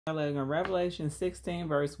In Revelation 16,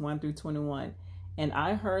 verse 1 through 21. And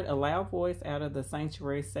I heard a loud voice out of the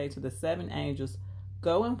sanctuary say to the seven angels,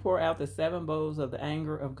 go and pour out the seven bowls of the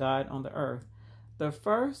anger of God on the earth. The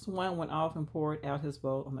first one went off and poured out his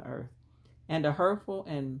bowl on the earth. And a hurtful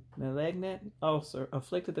and malignant ulcer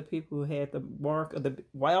afflicted the people who had the mark of the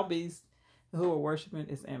wild beast who were worshiping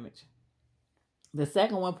its image. The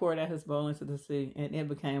second one poured out his bowl into the sea, and it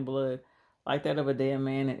became blood, like that of a dead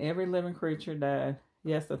man, and every living creature died.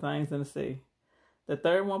 Yes, the things in the sea. The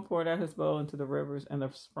third one poured out his bowl into the rivers and the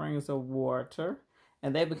springs of water,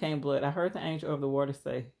 and they became blood. I heard the angel of the water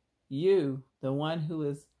say, you, the one who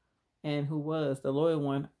is and who was, the loyal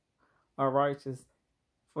one, are righteous,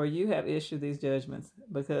 for you have issued these judgments,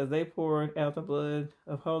 because they poured out the blood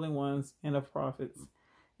of holy ones and of prophets,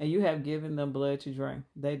 and you have given them blood to drink.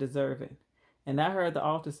 They deserve it. And I heard the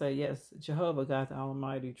altar say, yes, Jehovah God the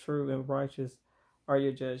Almighty, true and righteous are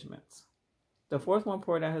your judgments. The fourth one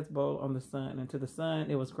poured out his bowl on the sun, and to the sun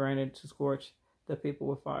it was granted to scorch the people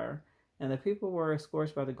with fire. And the people were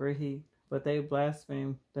scorched by the great heat, but they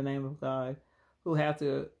blasphemed the name of God, who hath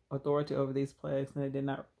the authority over these plagues, and they did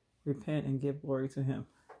not repent and give glory to him.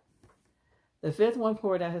 The fifth one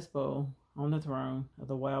poured out his bowl on the throne of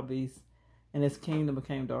the wild beast, and his kingdom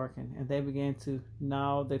became darkened, and they began to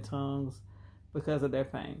gnaw their tongues because of their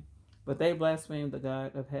pain. But they blasphemed the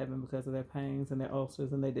God of heaven because of their pains and their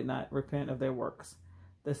ulcers, and they did not repent of their works.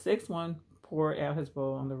 The sixth one poured out his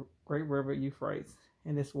bowl on the great river Euphrates,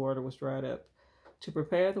 and its water was dried up, to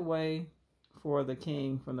prepare the way for the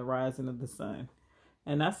king from the rising of the sun.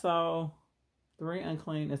 And I saw three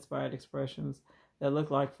unclean inspired expressions that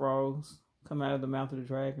looked like frogs come out of the mouth of the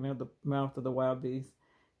dragon, out of the mouth of the wild beast,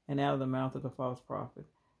 and out of the mouth of the false prophet.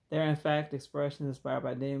 They're in fact expressions inspired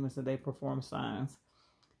by demons, and they perform signs.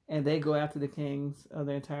 And they go out to the kings of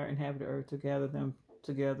the entire inhabited earth to gather them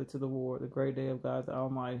together to the war, the great day of God the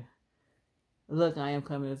Almighty. Look, I am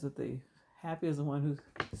coming as a thief. Happy is the one who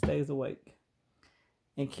stays awake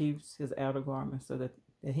and keeps his outer garment, so that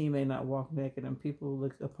he may not walk naked, and people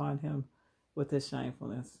look upon him with his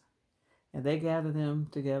shamefulness. And they gather them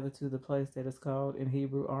together to the place that is called in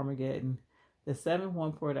Hebrew Armageddon. The seventh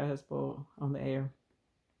one poured out his bowl on the air.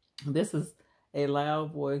 This is a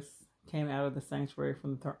loud voice came out of the sanctuary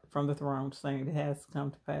from the throne, saying, it has come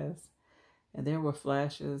to pass. And there were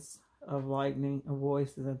flashes of lightning, and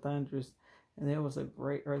voices, and thunders, and there was a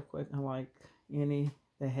great earthquake, unlike any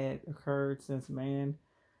that had occurred since man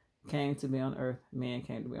came to be on earth. Man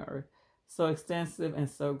came to be on earth. So extensive and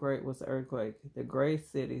so great was the earthquake. The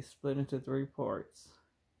great city split into three parts,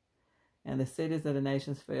 and the cities of the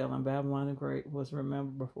nations fell, and Babylon the Great was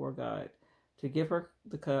remembered before God, to give her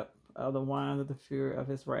the cup of the wine of the fury of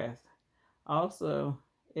his wrath. Also,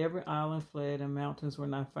 every island fled, and mountains were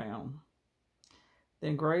not found.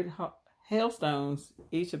 Then great hailstones,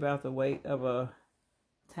 each about the weight of a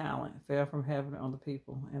talent, fell from heaven on the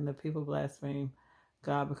people, and the people blasphemed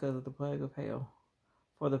God because of the plague of hail,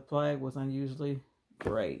 for the plague was unusually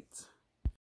great.